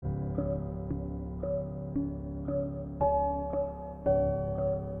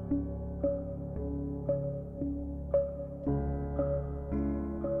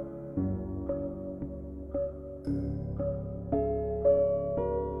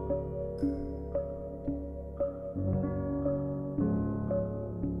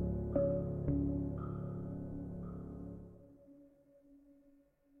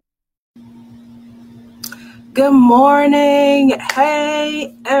Good morning.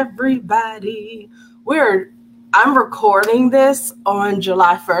 Hey, everybody. I'm recording this on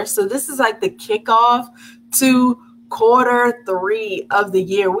July 1st. So this is like the kickoff to quarter 3 of the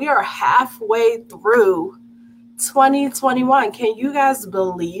year. We are halfway through 2021. Can you guys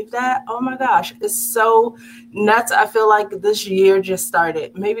believe that? Oh my gosh, it's so nuts. I feel like this year just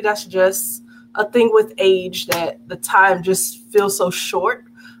started. Maybe that's just a thing with age that the time just feels so short.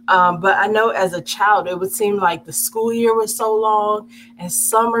 But I know as a child, it would seem like the school year was so long and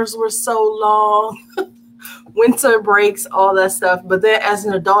summers were so long, winter breaks, all that stuff. But then as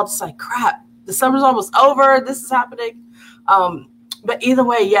an adult, it's like, crap, the summer's almost over. This is happening. But either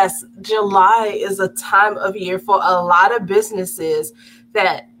way, yes, July is a time of year for a lot of businesses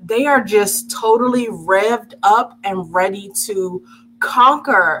that they are just totally revved up and ready to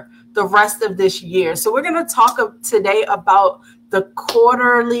conquer the rest of this year. So we're going to talk today about the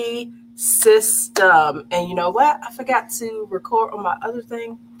quarterly system. And you know what? I forgot to record on my other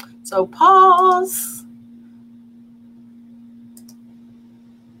thing. So pause.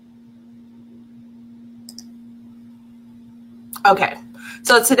 Okay,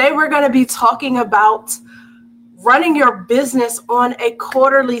 so today we're going to be talking about running your business on a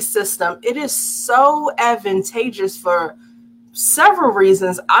quarterly system. It is so advantageous for several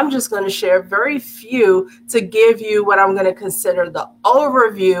reasons. I'm just going to share very few to give you what I'm going to consider the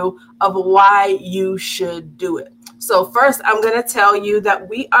overview of why you should do it. So first, I'm going to tell you that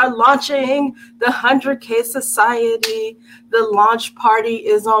we are launching the 100K Society. The launch party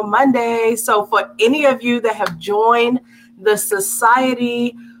is on Monday. So for any of you that have joined the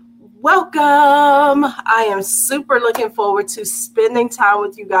society, welcome. I am super looking forward to spending time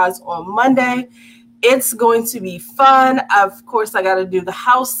with you guys on Monday. It's going to be fun. Of course, I got to do the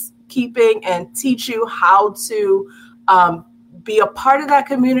housekeeping and teach you how to be a part of that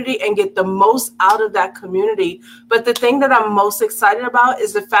community and get the most out of that community. But the thing that I'm most excited about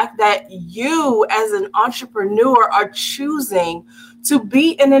is the fact that you as an entrepreneur are choosing to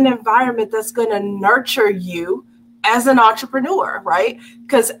be in an environment that's going to nurture you as an entrepreneur, right?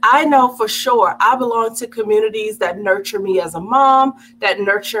 Because I know for sure I belong to communities that nurture me as a mom, that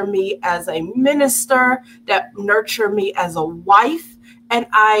nurture me as a minister, that nurture me as a wife. And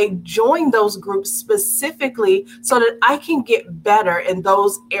I join those groups specifically so that I can get better in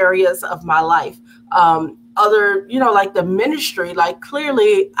those areas of my life. Like the ministry, like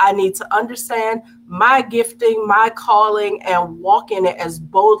clearly I need to understand my gifting, my calling, and walk in it as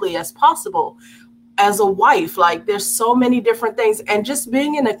boldly as possible. As a wife, like there's so many different things, and just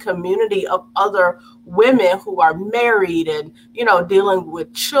being in a community of other women who are married and, dealing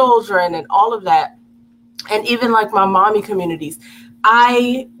with children and all of that. And even like my mommy communities,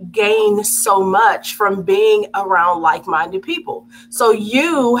 I gain so much from being around like-minded people. So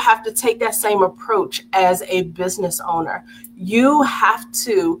you have to take that same approach as a business owner. You have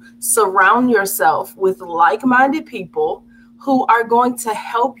to surround yourself with like-minded people who are going to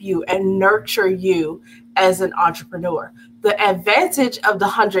help you and nurture you as an entrepreneur. The advantage of the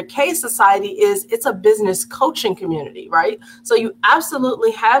 100K Society is it's a business coaching community, right? So you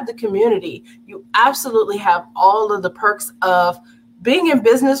absolutely have the community. You absolutely have all of the perks of being in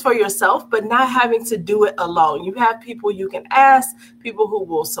business for yourself, but not having to do it alone. You have people you can ask, people who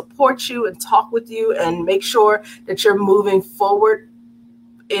will support you and talk with you and make sure that you're moving forward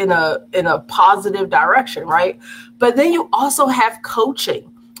in a positive direction, right? But then you also have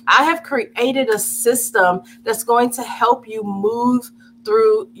coaching. I have created a system that's going to help you move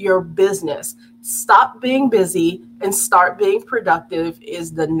through your business. Stop being busy and start being productive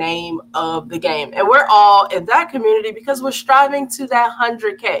is the name of the game. And we're all in that community because we're striving to that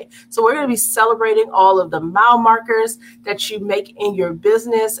 100K. So we're going to be celebrating all of the mile markers that you make in your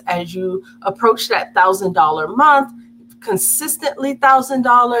business as you approach that $1,000 month, consistently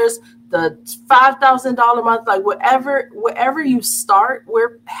 $1,000, the $5,000 month, like wherever you start,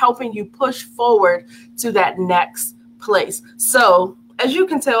 we're helping you push forward to that next place. So as you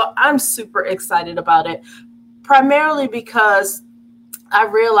can tell, I'm super excited about it, primarily because I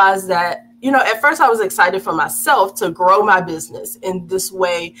realized that, at first I was excited for myself to grow my business in this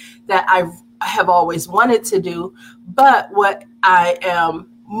way that I have always wanted to do. But what I am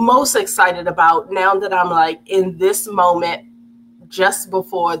most excited about now that I'm like in this moment just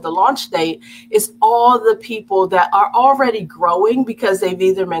before the launch date is all the people that are already growing because they've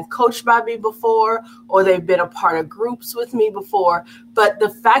either been coached by me before or they've been a part of groups with me before. But the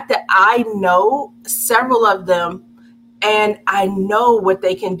fact that I know several of them and I know what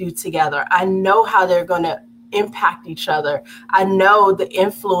they can do together, I know how they're going to impact each other. I know the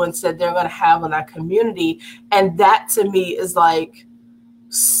influence that they're going to have on our community. And that to me is like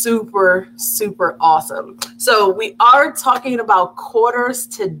super, super awesome. So we are talking about quarters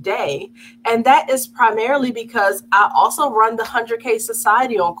today, and that is primarily because I also run the 100K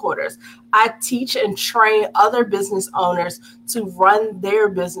Society on quarters. I teach and train other business owners to run their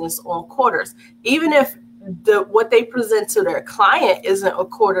business on quarters. Even if what they present to their client isn't a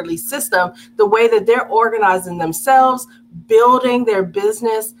quarterly system, the way that they're organizing themselves, building their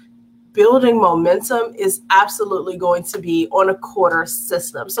business, building momentum is absolutely going to be on a quarter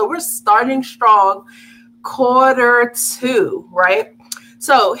system. So we're starting strong, Q2, right?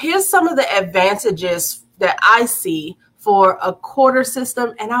 So here's some of the advantages that I see for a quarter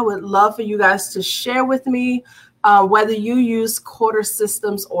system, and I would love for you guys to share with me whether you use quarter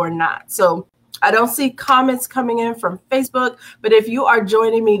systems or not. So I don't see comments coming in from Facebook, but if you are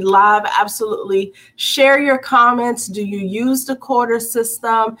joining me live, absolutely share your comments. Do you use the quarter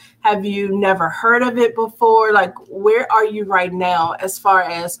system? Have you never heard of it before? Like, where are you right now as far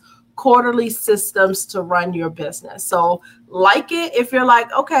as quarterly systems to run your business? So like it if you're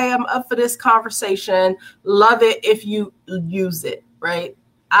like, okay, I'm up for this conversation. Love it if you use it, right?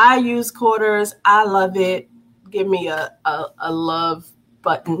 I use quarters. I love it. Give me a love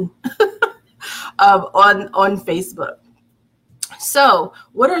button. On Facebook. So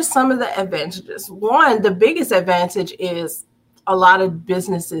what are some of the advantages? One, the biggest advantage is a lot of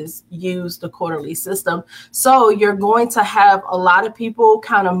businesses use the quarterly system. So you're going to have a lot of people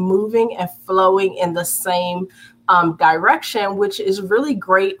kind of moving and flowing in the same direction, which is really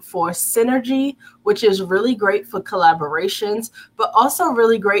great for synergy, which is really great for collaborations, but also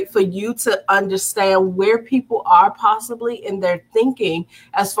really great for you to understand where people are possibly in their thinking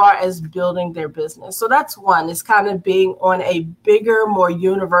as far as building their business. So that's one, is kind of being on a bigger, more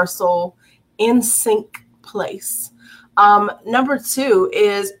universal, in sync place. Number two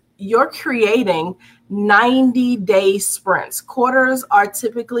is you're creating 90-day sprints. Quarters are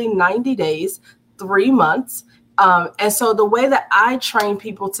typically 90 days, 3 months. And so the way that I train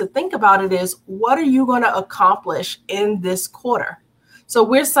people to think about it is, what are you going to accomplish in this quarter? So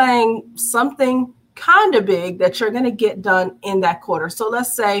we're saying something kind of big that you're going to get done in that quarter. So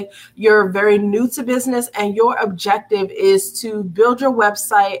let's say you're very new to business and your objective is to build your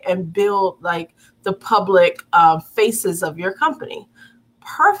website and build like the public faces of your company.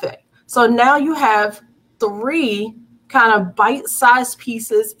 Perfect. So now you have 3 kind of bite-sized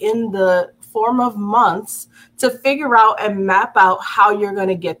pieces in the form of months to figure out and map out how you're going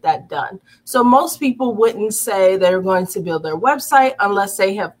to get that done. So most people wouldn't say they're going to build their website unless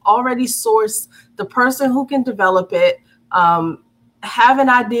they have already sourced the person who can develop it, have an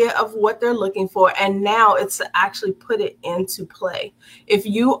idea of what they're looking for, and now it's to actually put it into play. If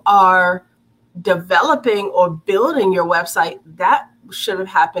you are developing or building your website, that should have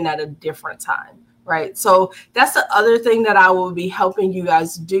happened at a different time. Right. So that's the other thing that I will be helping you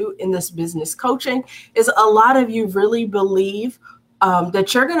guys do in this business coaching is a lot of you really believe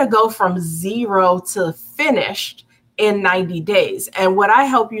that you're going to go from 0 to finished in 90 days. And what I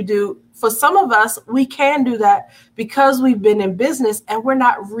help you do, for some of us, we can do that because we've been in business and we're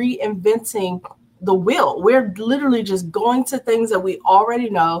not reinventing the wheel. We're literally just going to things that we already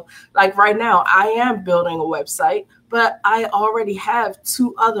know. Like right now, I am building a website, but I already have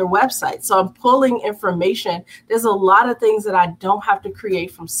 2 other websites. So I'm pulling information. There's a lot of things that I don't have to create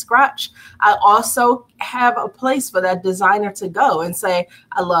from scratch. I also have a place for that designer to go and say,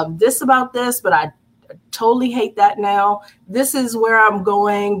 I love this about this, but I totally hate that now. This is where I'm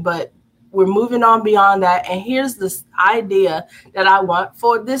going, but we're moving on beyond that. And here's this idea that I want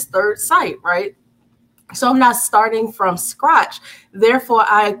for this 3rd site, right? So I'm not starting from scratch. Therefore,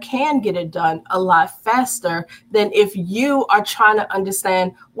 I can get it done a lot faster than if you are trying to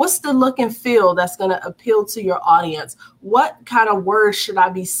understand what's the look and feel that's going to appeal to your audience. What kind of words should I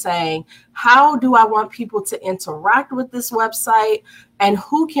be saying? How do I want people to interact with this website? And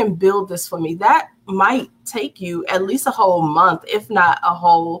who can build this for me? That might take you at least a whole month, if not a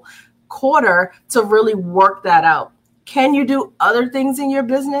whole quarter, to really work that out. Can you do other things in your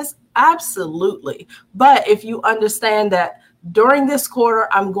business? Absolutely. But if you understand that during this quarter,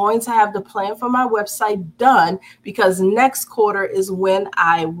 I'm going to have the plan for my website done because next quarter is when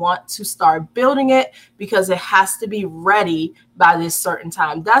I want to start building it because it has to be ready by this certain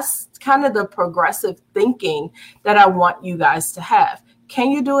time. That's kind of the progressive thinking that I want you guys to have. Can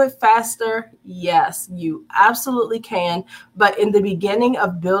you do it faster? Yes, you absolutely can. But in the beginning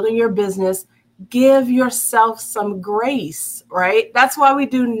of building your business, give yourself some grace, right? That's why we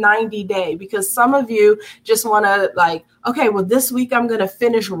do 90-day, because some of you just want to like, okay, well, this week I'm going to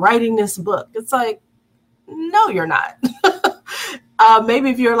finish writing this book. It's like, no, you're not.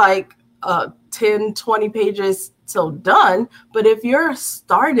 Maybe if you're like 10, 20 pages till done. But if you're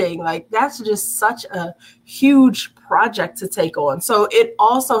starting, like, that's just such a huge project to take on. So it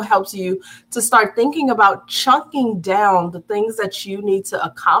also helps you to start thinking about chunking down the things that you need to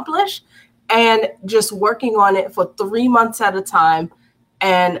accomplish and just working on it for 3 months at a time.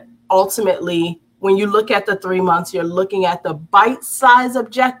 And ultimately, when you look at the 3 months, you're looking at the bite-sized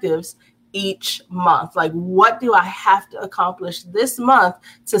objectives each month. Like, what do I have to accomplish this month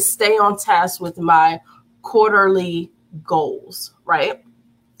to stay on task with my quarterly goals, right?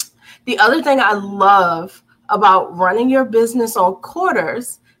 The other thing I love about running your business on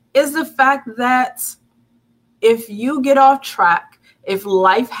quarters is the fact that if you get off track, if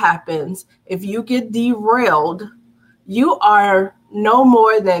life happens, if you get derailed, you are no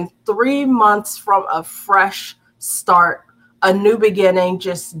more than 3 months from a fresh start, a new beginning.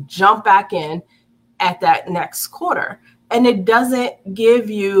 Just jump back in at that next quarter. And it doesn't give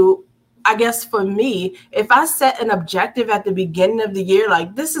you, I guess for me, if I set an objective at the beginning of the year,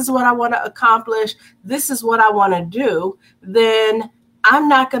 like, this is what I want to accomplish, this is what I want to do, then I'm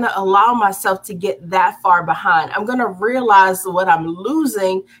not going to allow myself to get that far behind. I'm going to realize what I'm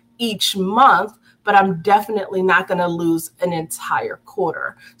losing each month, but I'm definitely not going to lose an entire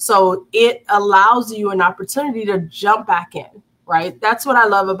quarter. So it allows you an opportunity to jump back in, right? That's what I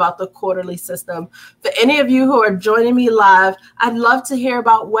love about the quarterly system. For any of you who are joining me live, I'd love to hear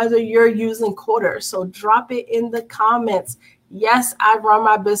about whether you're using quarters. So drop it in the comments. Yes, I run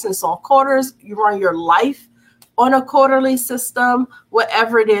my business on quarters. You run your life on a quarterly system,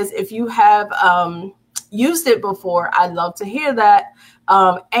 whatever it is. If you have used it before, I'd love to hear that.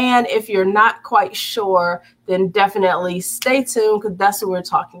 And if you're not quite sure, then definitely stay tuned, because that's what we're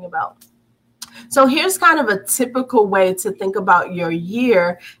talking about. So here's kind of a typical way to think about your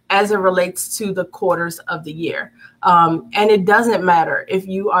year as it relates to the quarters of the year. And it doesn't matter if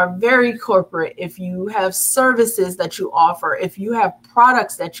you are very corporate, if you have services that you offer, if you have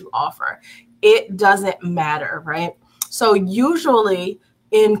products that you offer, it doesn't matter, right? So usually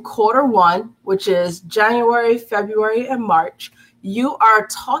in quarter one, which is January, February, and March, you are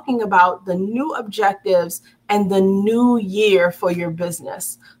talking about the new objectives and the new year for your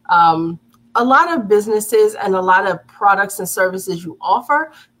business. A lot of businesses and a lot of products and services you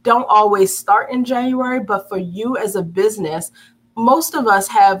offer don't always start in January, but for you as a business, most of us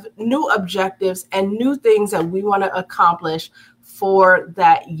have new objectives and new things that we want to accomplish for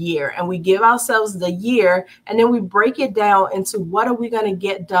that year. And we give ourselves the year, and then we break it down into what are we going to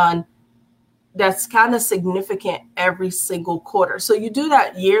get done that's kind of significant every single quarter. So you do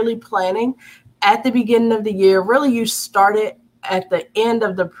that yearly planning at the beginning of the year. Really, you start it at the end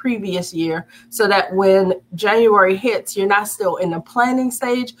of the previous year, so that when January hits, you're not still in the planning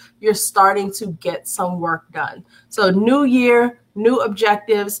stage, you're starting to get some work done. So new year, new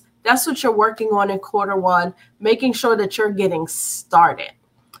objectives, that's what you're working on in quarter one, making sure that you're getting started.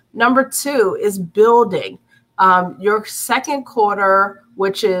 Number two is building. Your second quarter,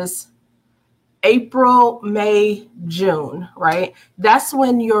 which is April, May, June, right? That's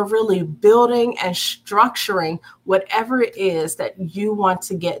when you're really building and structuring whatever it is that you want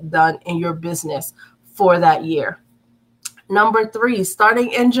to get done in your business for that year. Number three,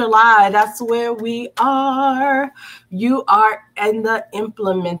 starting in July, that's where we are. You are in the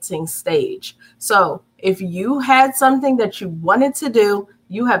implementing stage. So if you had something that you wanted to do,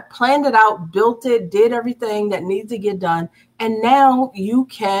 you have planned it out, built it, did everything that needs to get done, and now you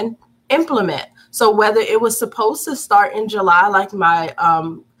can implement. So whether it was supposed to start in July, like my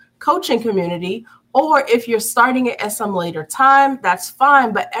coaching community, or if you're starting it at some later time, that's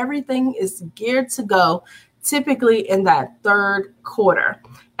fine. But everything is geared to go typically in that third quarter.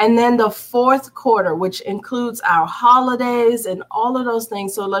 And then the fourth quarter, which includes our holidays and all of those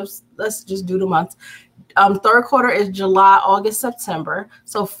things. So let's just do the months. Third quarter is July, August, September.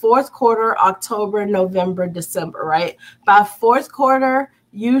 So fourth quarter, October, November, December, right? By fourth quarter,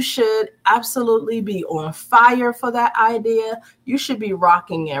 you should absolutely be on fire for that idea. You should be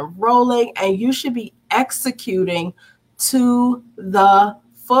rocking and rolling, and you should be executing to the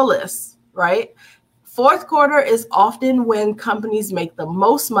fullest, right? Fourth quarter is often when companies make the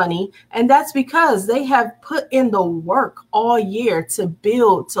most money, and that's because they have put in the work all year to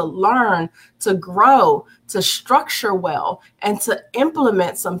build, to learn, to grow, to structure well, and to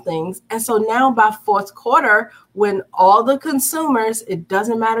implement some things. And so now by fourth quarter, when all the consumers, it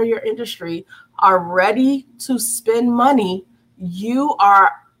doesn't matter your industry, are ready to spend money, you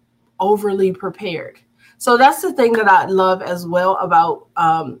are overly prepared. So that's the thing that I love as well about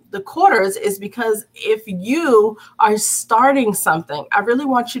the quarters, is because if you are starting something, I really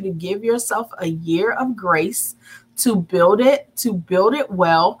want you to give yourself a year of grace to build it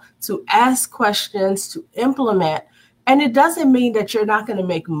well, to ask questions, to implement. And it doesn't mean that you're not going to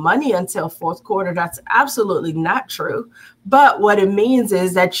make money until fourth quarter. That's absolutely not true. But what it means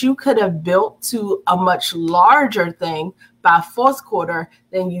is that you could have built to a much larger thing by fourth quarter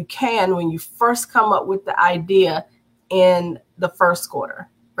than you can when you first come up with the idea in the first quarter,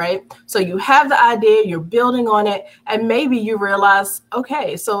 right? So you have the idea, you're building on it, and maybe you realize,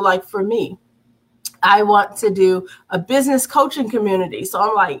 okay, so like for me, I want to do a business coaching community. So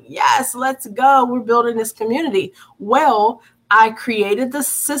I'm like, yes, let's go. We're building this community. Well, I created the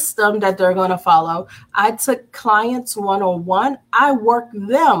system that they're going to follow. I took clients one-on-one. I worked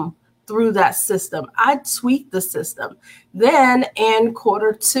them through that system. I tweaked the system. Then in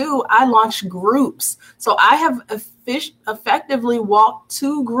quarter two, I launched groups. So I have effectively walked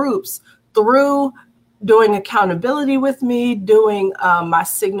 2 groups through doing accountability with me, doing my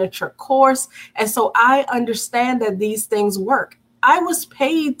signature course. And so I understand that these things work. I was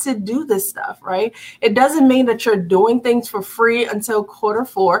paid to do this stuff, right? It doesn't mean that you're doing things for free until quarter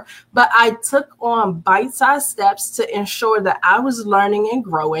 4, but I took on bite-sized steps to ensure that I was learning and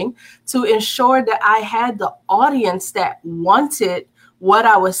growing, to ensure that I had the audience that wanted what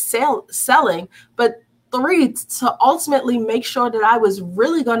I was selling, but 3, to ultimately make sure that I was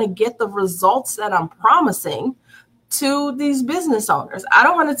really going to get the results that I'm promising to these business owners. I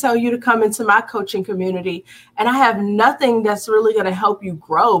don't want to tell you to come into my coaching community and I have nothing that's really going to help you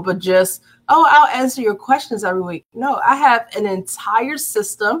grow, but just, oh, I'll answer your questions every week. No, I have an entire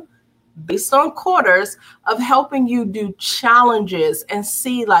system based on quarters of helping you do challenges and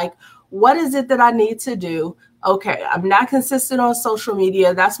see like, what is it that I need to do? Okay, I'm not consistent on social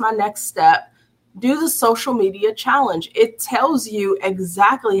media. That's my next step. Do the social media challenge. It tells you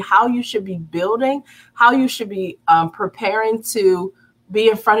exactly how you should be building, how you should be preparing to be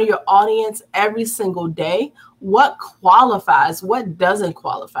in front of your audience every single day, what qualifies, what doesn't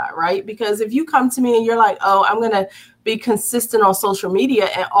qualify, right? Because if you come to me and you're like, oh, I'm going to be consistent on social media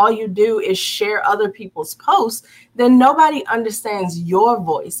and all you do is share other people's posts, then nobody understands your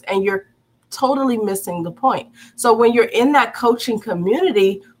voice and you're totally missing the point. So when you're in that coaching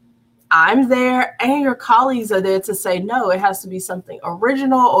community, I'm there and your colleagues are there to say, no, it has to be something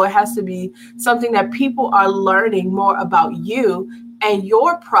original, or it has to be something that people are learning more about you and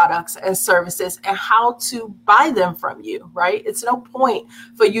your products and services and how to buy them from you, right? It's no point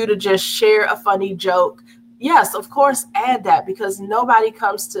for you to just share a funny joke. Yes, of course, add that, because nobody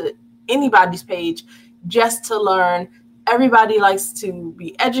comes to anybody's page just to learn. Everybody likes to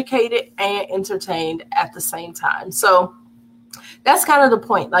be educated and entertained at the same time. So that's kind of the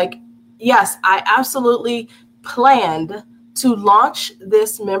point. Like, yes, I absolutely planned to launch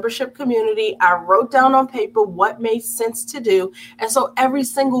this membership community. I wrote down on paper what made sense to do. And so every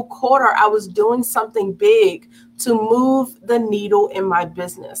single quarter, I was doing something big to move the needle in my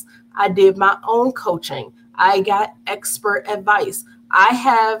business. I did my own coaching. I got expert advice. I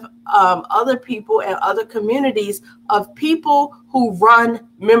have other people and other communities of people who run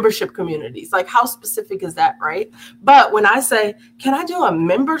membership communities. Like, how specific is that, right? But when I say, can I do a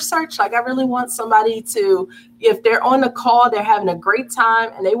member search? Like, I really want somebody to, if they're on the call, they're having a great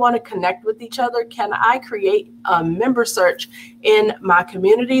time and they want to connect with each other, can I create a member search in my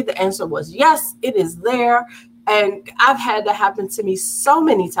community? The answer was yes, it is there. And I've had that happen to me so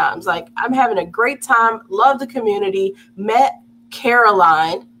many times. Like, I'm having a great time, love the community, met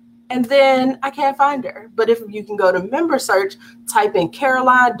Caroline, and then I can't find her. But if you can go to member search, type in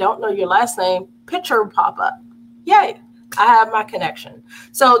Caroline, don't know your last name, picture will pop up. Yay, I have my connection.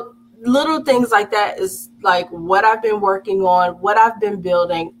 So little things like that is like what I've been working on, what I've been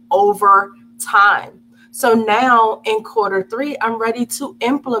building over time. So now in quarter 3, I'm ready to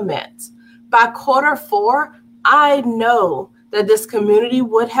implement. By quarter 4, I know that this community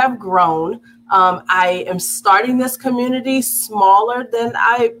would have grown. I am starting this community smaller than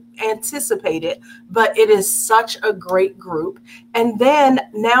I anticipated, but it is such a great group. And then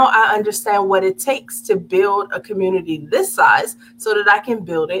now I understand what it takes to build a community this size so that I can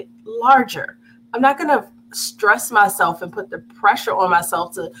build it larger. I'm not going to stress myself and put the pressure on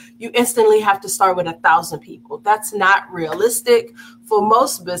myself to, you instantly have to start with 1,000 people. That's not realistic for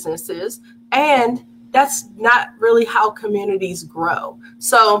most businesses. And that's not really how communities grow.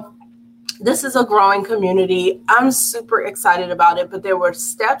 So this is a growing community. I'm super excited about it, but there were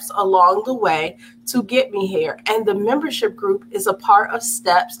steps along the way to get me here. And the membership group is a part of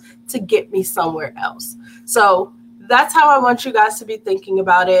steps to get me somewhere else. So that's how I want you guys to be thinking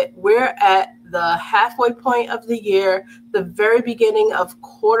about it. We're at the halfway point of the year, the very beginning of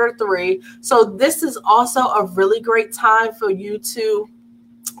quarter 3. So this is also a really great time for you to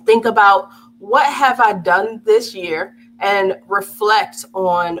think about what have I done this year, and reflect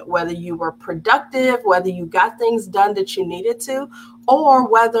on whether you were productive, whether you got things done that you needed to, or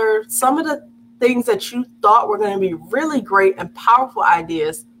whether some of the things that you thought were going to be really great and powerful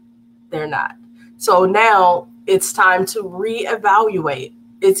ideas, they're not. So now it's time to reevaluate.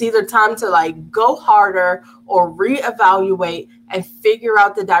 It's either time to like go harder or reevaluate and figure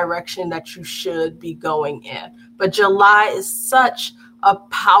out the direction that you should be going in. But July is such a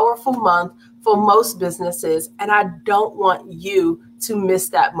powerful month for most businesses, and I don't want you to miss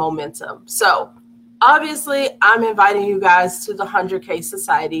that momentum. So obviously, I'm inviting you guys to the 100K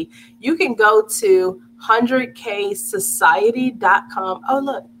Society. You can go to 100ksociety.com. Oh,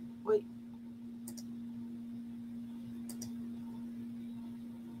 look, wait.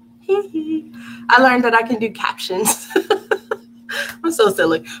 I learned that I can do captions. I'm so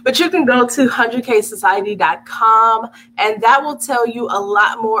silly. But you can go to 100ksociety.com, and that will tell you a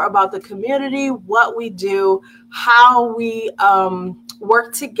lot more about the community, what we do, how we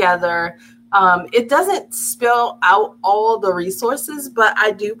work together. It doesn't spell out all the resources, but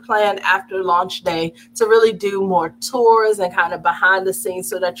I do plan after launch day to really do more tours and kind of behind the scenes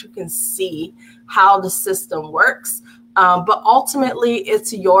so that you can see how the system works. But ultimately,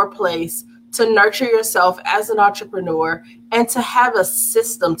 it's your place to nurture yourself as an entrepreneur and to have a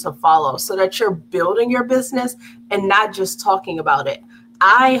system to follow so that you're building your business and not just talking about it.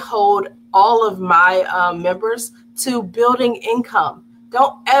 I hold all of my members to building income.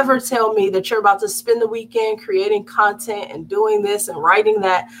 Don't ever tell me that you're about to spend the weekend creating content and doing this and writing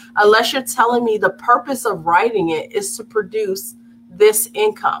that, unless you're telling me the purpose of writing it is to produce this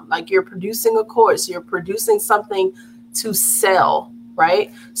income. Like you're producing a course, you're producing something to sell,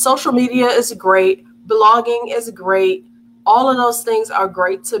 right? Social media is great. Blogging is great. All of those things are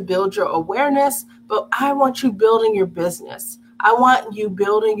great to build your awareness, but I want you building your business. I want you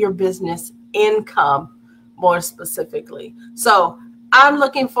building your business income more specifically. So I'm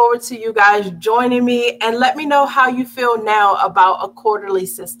looking forward to you guys joining me, and let me know how you feel now about a quarterly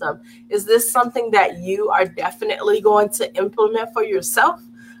system. Is this something that you are definitely going to implement for yourself?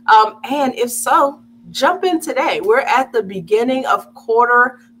 And if so, jump in today. We're at the beginning of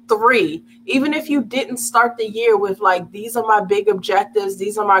quarter 3. Even if you didn't start the year with like, these are my big objectives,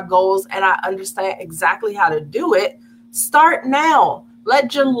 these are my goals, and I understand exactly how to do it, start now.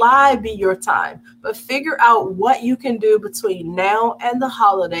 Let July be your time, but figure out what you can do between now and the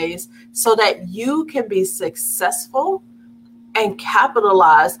holidays so that you can be successful and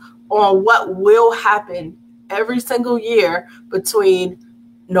capitalize on what will happen every single year between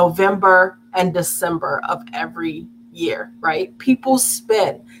November and December of every year, right? People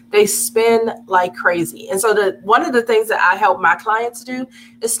spend. They spend like crazy. And so one of the things that I help my clients do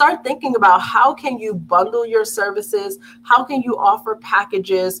is start thinking about how can you bundle your services? How can you offer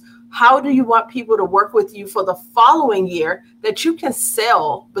packages? How do you want people to work with you for the following year that you can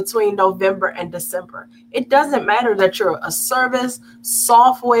sell between November and December? It doesn't matter that you're a service,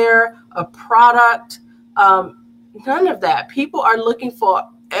 software, a product, none of that. People are looking for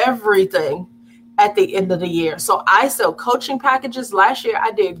everything at the end of the year. So I sell coaching packages. Last year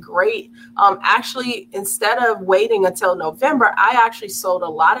I did great. Actually, instead of waiting until November, I actually sold a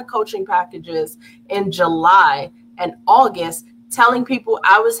lot of coaching packages in July and August, telling people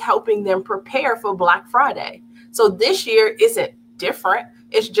I was helping them prepare for Black Friday. So this year isn't different.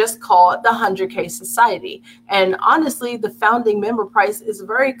 It's just called the 100K Society. And honestly, the founding member price is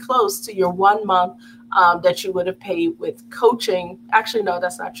very close to your 1 month that you would have paid with coaching. Actually, no,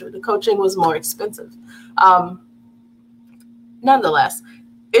 that's not true. The coaching was more expensive. Nonetheless,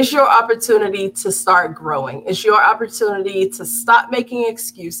 it's your opportunity to start growing. It's your opportunity to stop making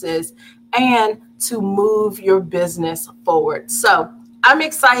excuses and to move your business forward. So I'm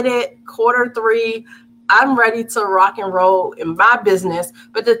excited. Quarter 3, I'm ready to rock and roll in my business.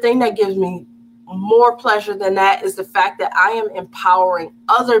 But the thing that gives me more pleasure than that is the fact that I am empowering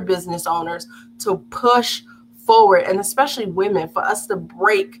other business owners to push forward, and especially women, for us to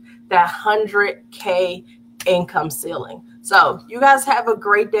break that 100K income ceiling. So you guys have a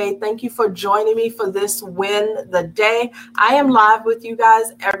great day. Thank you for joining me for this Win the Day. I am live with you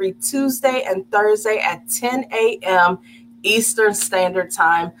guys every Tuesday and Thursday at 10 a.m. Eastern Standard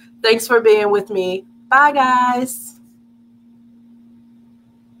Time. Thanks for being with me. Bye, guys.